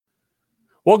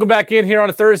Welcome back in here on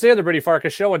a Thursday, the Brady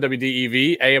Farkas Show on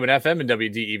WDEV, AM and FM, and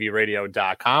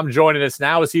WDEVradio.com. Joining us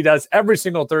now, as he does every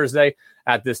single Thursday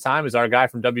at this time, is our guy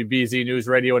from WBZ News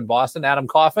Radio in Boston, Adam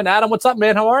Kaufman. Adam, what's up,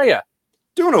 man? How are you?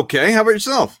 Doing okay. How about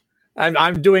yourself?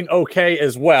 I'm doing okay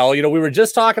as well. You know, we were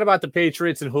just talking about the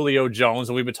Patriots and Julio Jones,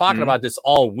 and we've been talking about this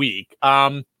all week.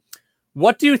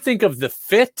 What do you think of the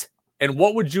fit, and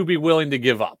what would you be willing to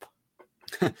give up?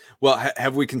 Well,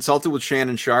 have we consulted with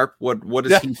Shannon Sharp? What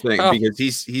does he think? Because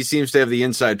he seems to have the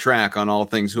inside track on all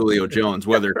things Julio Jones,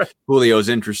 whether Julio's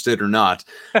interested or not.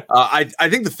 I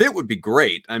think the fit would be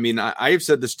great. I mean, I have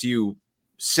said this to you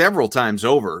several times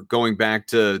over, going back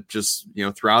to just,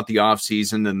 throughout the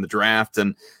offseason and the draft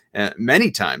and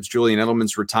many times Julian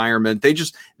Edelman's retirement.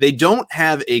 They don't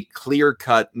have a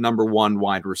clear-cut number one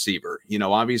wide receiver.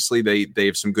 Obviously they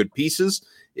have some good pieces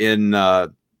in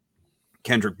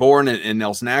Kendrick Bourne and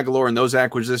Nelson Aguilar and those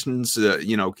acquisitions,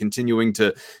 continuing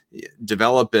to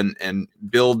develop and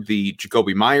build the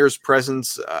Jacoby Myers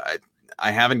presence.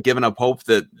 I haven't given up hope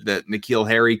that N'Keal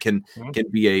Harry can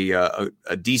be a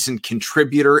decent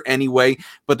contributor anyway,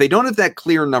 but they don't have that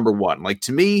clear number one. Like,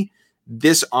 to me,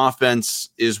 this offense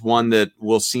is one that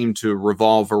will seem to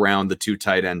revolve around the two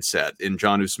tight end set in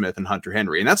Jonnu Smith and Hunter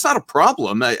Henry. And that's not a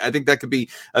problem. I think that could be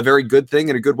a very good thing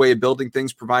and a good way of building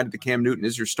things, provided that Cam Newton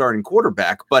is your starting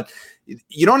quarterback. But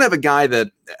you don't have a guy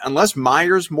that, unless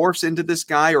Myers morphs into this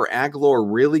guy or Aguilar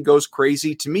really goes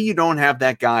crazy, to me, you don't have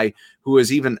that guy who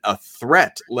is even a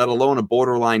threat, let alone a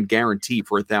borderline guarantee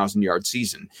for a 1,000-yard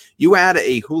season. You add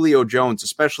a Julio Jones,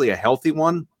 especially a healthy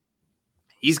one,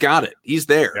 he's got it. He's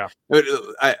there. Yeah.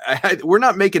 We're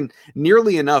not making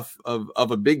nearly enough of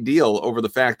a big deal over the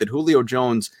fact that Julio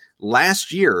Jones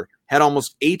last year had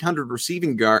almost 800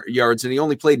 receiving yards, and he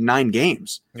only played 9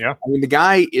 games. Yeah. I mean, the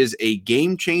guy is a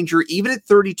game changer. Even at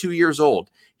 32 years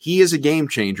old, he is a game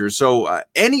changer. So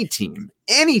any team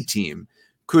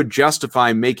could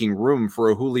justify making room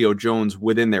for a Julio Jones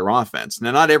within their offense.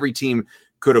 Now, not every team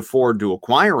could afford to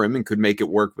acquire him and could make it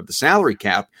work with the salary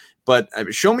cap, but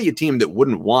show me a team that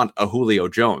wouldn't want a Julio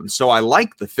Jones. So I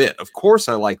like the fit. Of course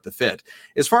I like the fit.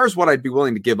 As far as what I'd be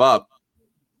willing to give up,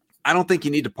 I don't think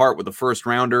you need to part with a first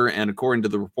rounder. And according to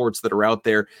the reports that are out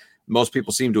there, most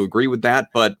people seem to agree with that.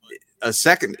 But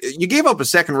you gave up a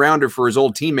second rounder for his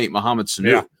old teammate, Mohamed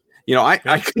Sanu. Yeah.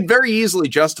 I could very easily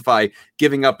justify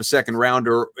giving up a second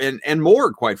rounder and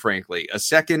more, quite frankly, a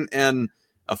second and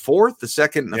a fourth, a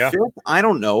second, and a fifth. I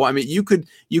don't know. I mean, you could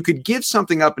give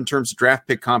something up in terms of draft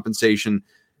pick compensation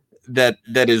that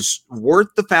is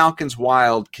worth the Falcons'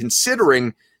 while,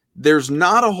 considering there's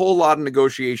not a whole lot of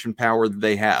negotiation power that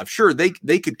they have. Sure, they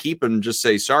could keep him and just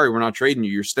say, sorry, we're not trading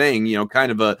you, you're staying,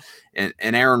 kind of an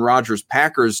Aaron Rodgers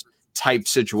Packers type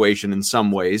situation in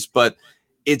some ways. But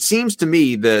it seems to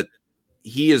me that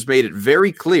he has made it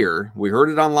very clear, we heard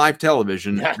it on live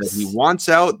television, that he wants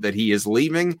out, that he is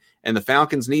leaving, and the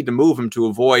Falcons need to move him to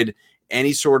avoid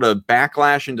any sort of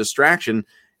backlash and distraction.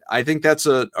 I think that's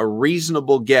a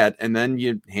reasonable get, and then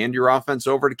you hand your offense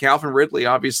over to Calvin Ridley,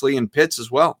 obviously, and Pitts as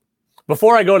well.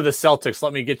 Before I go to the Celtics,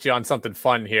 let me get you on something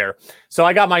fun here. So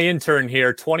I got my intern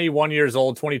here, 21 years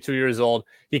old, 22 years old.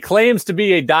 He claims to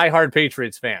be a diehard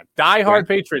Patriots fan.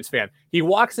 Patriots fan. He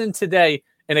walks in today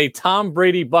in a Tom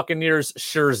Brady Buccaneers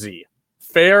jersey.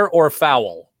 Fair or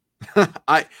foul?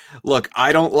 I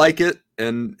don't like it,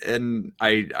 and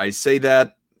I say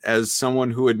that as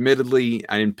someone who admittedly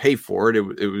I didn't pay for it.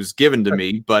 It was given to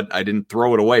me, but I didn't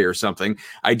throw it away or something.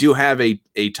 I do have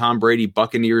a Tom Brady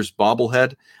Buccaneers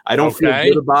bobblehead. I don't feel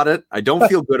good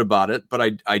about it.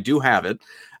 But I do have it.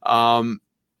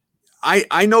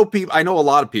 I know people. I know a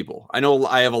lot of people.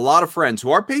 I have a lot of friends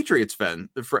who are Patriots fans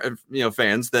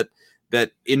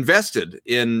that invested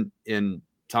in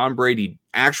Tom Brady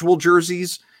actual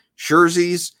jerseys,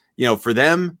 for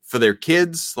them, for their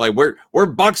kids. Like, we're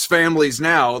Bucks families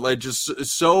now, like, just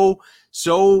so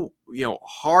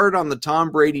hard on the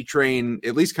Tom Brady train,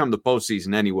 at least come the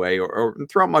postseason anyway, or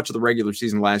throughout much of the regular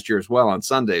season last year as well on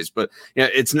Sundays. But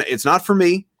it's not for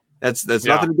me. That's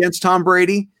nothing against Tom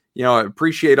Brady. I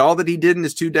appreciate all that he did in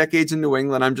his 2 decades in New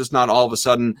England. I'm just not all of a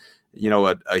sudden,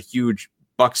 a huge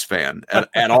Bucks fan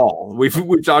at all.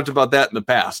 We've talked about that in the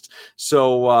past.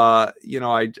 So, I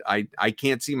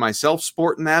can't see myself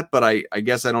sporting that, but I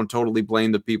guess I don't totally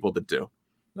blame the people that do.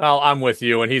 Well, I'm with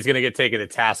you, and he's going to get taken to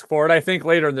task for it, I think,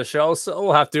 later in the show. So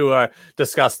we'll have to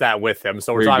discuss that with him.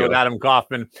 So we're talking with Adam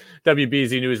Kaufman,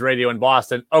 WBZ News Radio in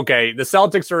Boston. Okay, the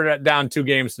Celtics are down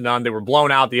 2-0. They were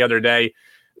blown out the other day.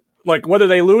 Like, whether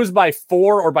they lose by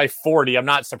 4 or by 40, I'm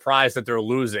not surprised that they're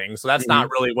losing. So that's not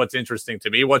really what's interesting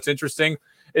to me. What's interesting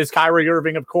is Kyrie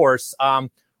Irving, of course.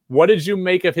 What did you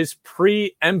make of his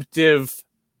preemptive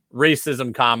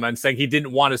racism comments, saying he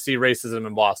didn't want to see racism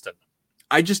in Boston.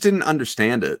 I just didn't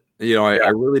understand it. I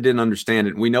really didn't understand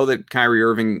it. We know that Kyrie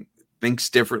Irving thinks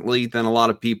differently than a lot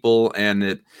of people.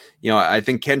 And I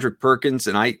think Kendrick Perkins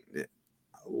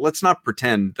let's not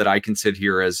pretend that I can sit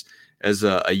here as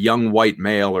a young white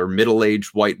male or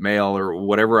middle-aged white male or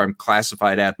whatever I'm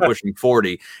classified at pushing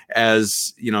 40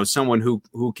 as, someone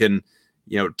who can,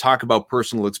 talk about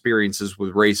personal experiences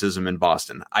with racism in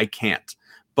Boston. I can't,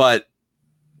 but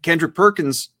Kendrick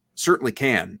Perkins certainly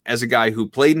can, as a guy who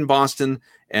played in Boston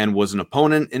and was an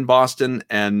opponent in Boston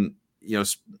and,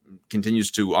 continues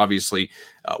to obviously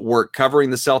work covering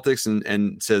the Celtics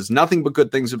and says nothing but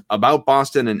good things about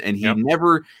Boston. And he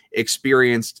never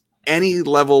experienced any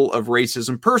level of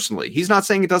racism personally. He's not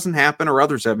saying it doesn't happen or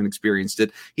others haven't experienced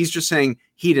it. He's just saying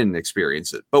he didn't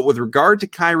experience it. But with regard to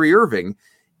Kyrie Irving,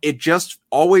 it just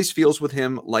always feels with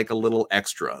him like a little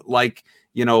extra, like,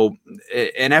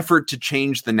 an effort to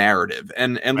change the narrative.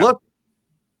 And look,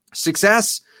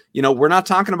 success, we're not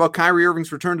talking about Kyrie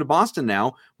Irving's return to Boston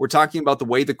now. We're talking about the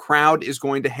way the crowd is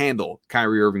going to handle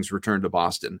Kyrie Irving's return to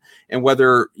Boston, and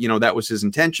whether, that was his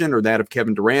intention or that of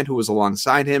Kevin Durant, who was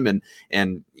alongside him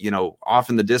and off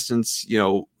in the distance,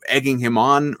 egging him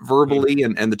on verbally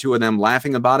and the two of them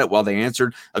laughing about it while they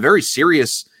answered a very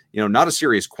serious, not a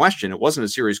serious question. It wasn't a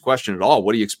serious question at all.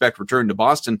 What do you expect returning to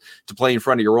Boston to play in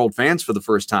front of your old fans for the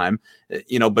first time?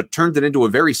 But turned it into a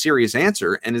very serious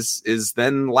answer and is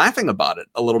then laughing about it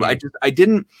a little bit. I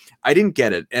didn't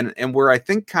get it. And where I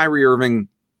think Kyrie Irving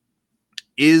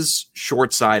is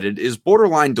short-sighted, is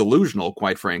borderline delusional,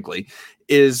 quite frankly,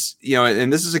 is,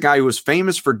 and this is a guy who was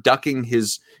famous for ducking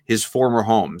his former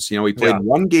homes. He played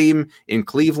one game in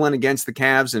Cleveland against the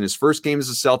Cavs in his first game as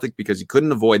a Celtic because he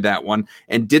couldn't avoid that one,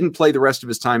 and didn't play the rest of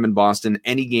his time in Boston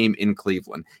any game in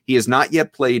Cleveland. He has not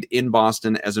yet played in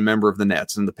Boston as a member of the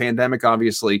Nets, and the pandemic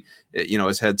obviously,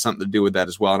 has had something to do with that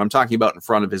as well. And I'm talking about in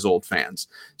front of his old fans.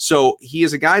 So he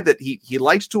is a guy that he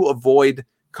likes to avoid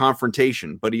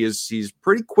confrontation, but he's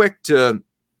pretty quick to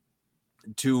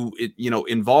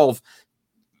involve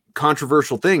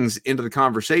controversial things into the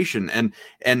conversation,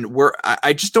 and where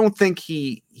I just don't think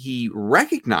he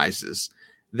recognizes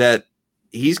that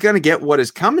he's going to get what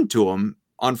is coming to him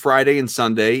on Friday and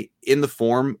Sunday in the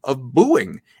form of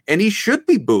booing, and he should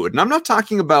be booed. And I'm not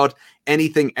talking about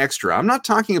anything extra. I'm not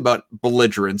talking about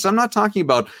belligerence. I'm not talking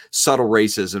about subtle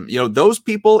racism. Those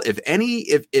people, if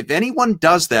anyone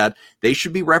does that, they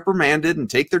should be reprimanded and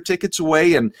take their tickets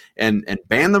away and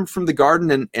ban them from the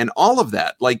Garden and all of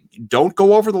that. Like, don't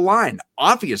go over the line,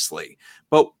 obviously.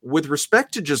 But with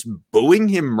respect to just booing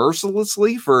him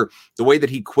mercilessly for the way that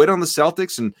he quit on the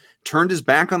Celtics and turned his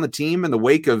back on the team in the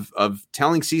wake of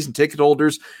telling season ticket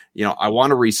holders, I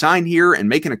want to resign here, and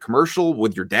making a commercial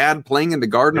with your dad playing in the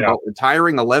Garden about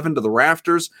retiring 11 to the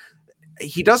rafters,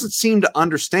 he doesn't seem to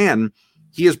understand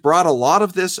he has brought a lot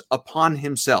of this upon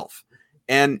himself,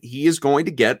 and he is going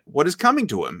to get what is coming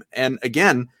to him. And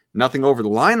again, nothing over the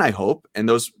line, I hope, and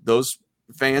those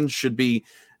fans should be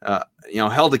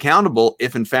held accountable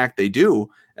if in fact they do.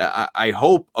 I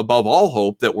hope, above all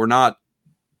hope, that we're not,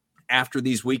 after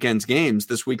this weekend's games,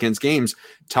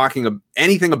 talking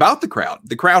anything about the crowd.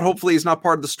 The crowd hopefully is not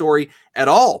part of the story at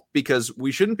all, because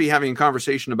we shouldn't be having a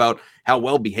conversation about how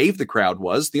well behaved the crowd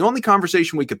was. The only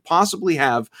conversation we could possibly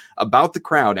have about the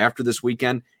crowd after this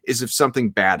weekend is if something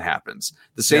bad happens.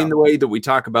 The same way that we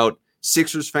talk about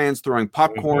Sixers fans throwing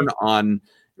popcorn on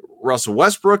Russell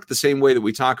Westbrook, the same way that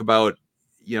we talk about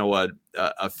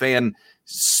a fan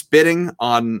spitting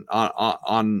on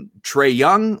Trae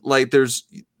Young. Like,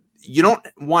 you don't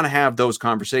want to have those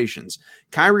conversations.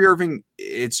 Kyrie Irving,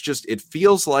 it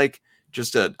feels like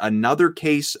just another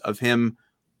case of him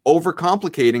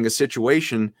overcomplicating a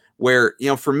situation where,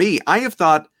 for me, I have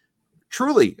thought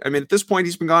truly, at this point,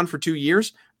 he's been gone for 2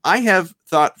 years. I have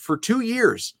thought for 2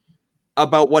 years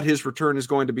about what his return is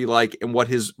going to be like, and what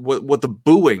the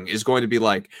booing is going to be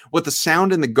like, what the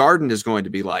sound in the Garden is going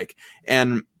to be like.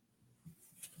 And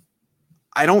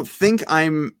I don't think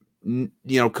I'm,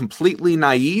 completely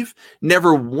naive.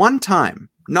 Never one time,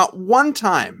 not one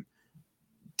time,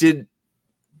 did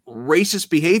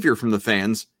racist behavior from the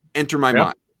fans enter my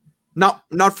mind.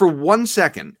 Not for 1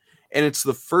 second. And it's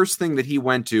the first thing that he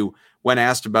went to when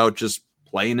asked about just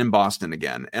playing in Boston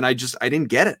again. And I didn't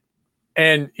get it.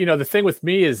 And, the thing with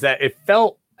me is that it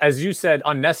felt, as you said,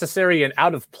 unnecessary and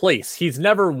out of place. He's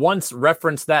never once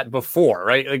referenced that before,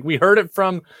 right? Like, we heard it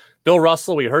from Bill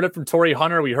Russell, we heard it from Torrey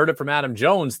Hunter, we heard it from Adam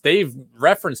Jones. They've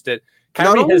referenced it.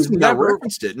 Kyrie has never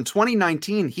referenced it. In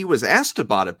 2019, he was asked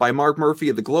about it by Mark Murphy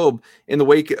of the Globe in the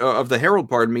wake of the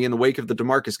Herald, in the wake of the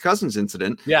DeMarcus Cousins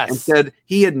incident. Yes. And said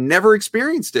he had never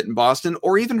experienced it in Boston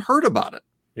or even heard about it.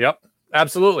 Yep.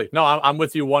 Absolutely. No, I'm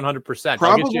with you 100%.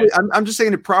 Probably. I'm just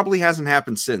saying it probably hasn't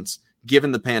happened since,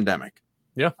 given the pandemic.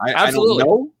 Yeah, absolutely. I don't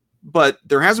know, but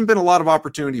there hasn't been a lot of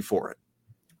opportunity for it.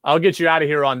 I'll get you out of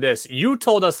here on this. You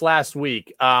told us last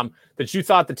week that you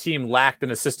thought the team lacked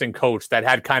an assistant coach that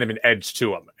had kind of an edge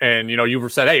to him. And, you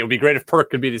said, hey, it would be great if Perk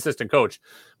could be the assistant coach.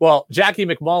 Well, Jackie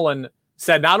McMullen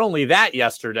said not only that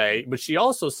yesterday, but she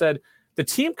also said the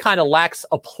team kind of lacks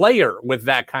a player with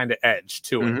that kind of edge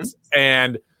to it.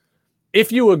 And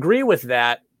if you agree with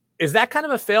that, is that kind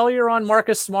of a failure on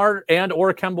Marcus Smart and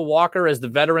or Kemba Walker as the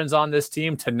veterans on this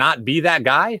team to not be that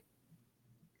guy?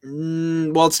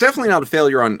 Well, it's definitely not a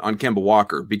failure on Kemba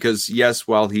Walker because, yes,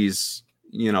 while he's,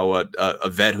 a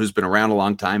vet who's been around a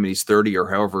long time and he's 30 or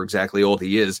however exactly old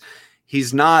he is,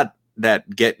 he's not that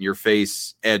get in your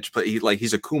face edge, but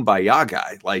he's a kumbaya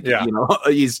guy.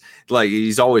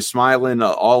 He's always smiling,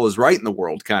 all is right in the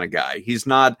world kind of guy. He's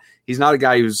not a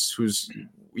guy who's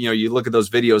you look at those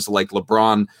videos like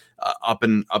LeBron up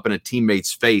in a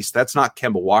teammate's face. That's not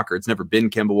Kemba Walker. It's never been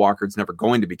Kemba Walker. It's never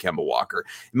going to be Kemba Walker.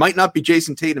 It might not be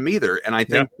Jason Tatum either. And I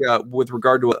think with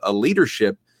regard to a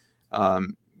leadership,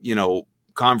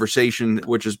 conversation,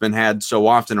 which has been had so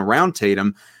often around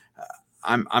Tatum,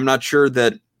 I'm not sure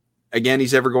that, again,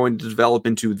 he's ever going to develop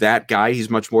into that guy. He's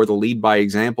much more the lead by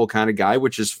example kind of guy,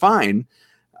 which is fine.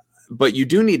 But you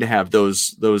do need to have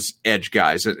those edge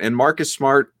guys. And Marcus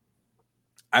Smart,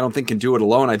 I don't think can do it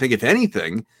alone. I think if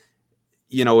anything,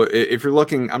 if you're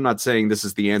looking, I'm not saying this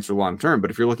is the answer long term, but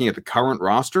if you're looking at the current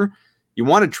roster, you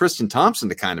wanted Tristan Thompson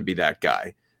to kind of be that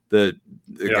guy, the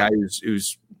guy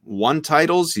who's won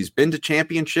titles. He's been to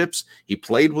championships. He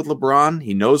played with LeBron.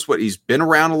 He knows he's been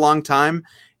around a long time.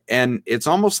 And it's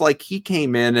almost like he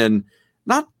came in and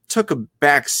not took a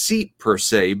back seat per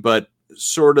se, but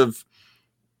sort of,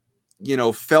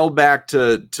 fell back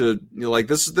to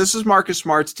this is Marcus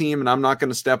Smart's team, and I'm not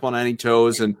going to step on any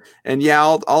toes. And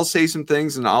I'll say some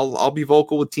things, and I'll be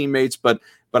vocal with teammates, but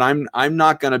I'm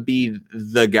not going to be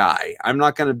the guy. I'm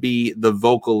not going to be the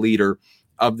vocal leader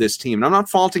of this team. And I'm not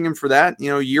faulting him for that.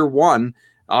 Year one,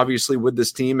 obviously, with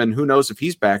this team, and who knows if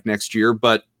he's back next year,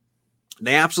 but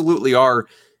they absolutely are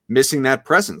missing that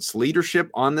presence,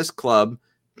 leadership on this club,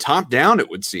 top down, it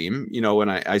would seem.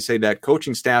 And I say that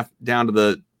coaching staff down to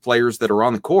the players that are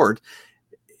on the court,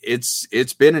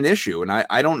 it's been an issue. And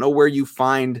I don't know where you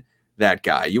find that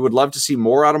guy. You would love to see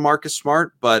more out of Marcus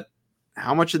Smart, but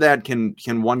how much of that can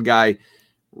one guy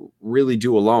really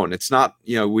do alone? It's not,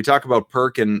 we talk about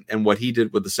Perk and what he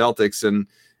did with the Celtics, and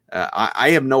I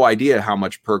have no idea how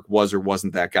much Perk was or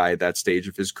wasn't that guy at that stage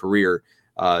of his career.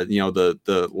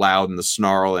 The loud and the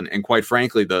snarl and quite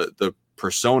frankly, the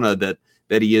persona that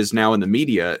he is now in the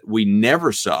media, we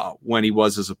never saw when he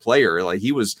was as a player. Like,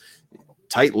 he was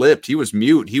tight-lipped, he was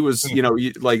mute, he was,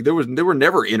 there were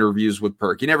never interviews with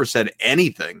Perk. He never said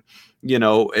anything.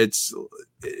 It's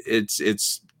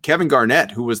Kevin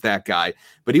Garnett who was that guy,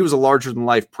 but he was a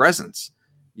larger-than-life presence.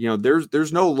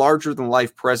 There's no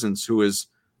larger-than-life presence who is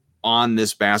on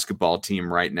this basketball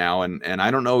team right now, and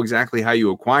I don't know exactly how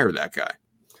you acquire that guy.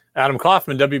 Adam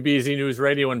Kaufman, WBZ News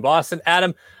Radio in Boston.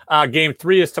 Adam, Game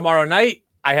 3 is tomorrow night.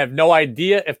 I have no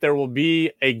idea if there will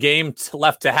be a game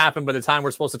left to happen by the time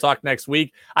we're supposed to talk next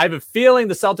week. I have a feeling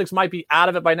the Celtics might be out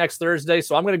of it by next Thursday,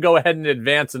 so I'm going to go ahead and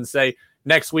advance and say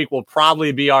next week will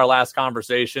probably be our last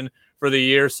conversation for the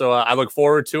year, so I look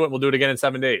forward to it. We'll do it again in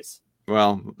 7 days.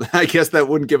 Well, I guess that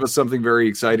wouldn't give us something very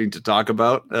exciting to talk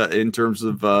about in terms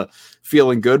of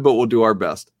feeling good, but we'll do our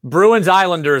best. Bruins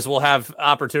Islanders will have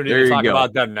opportunity to talk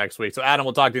about them next week. So, Adam,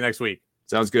 we'll talk to you next week.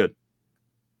 Sounds good.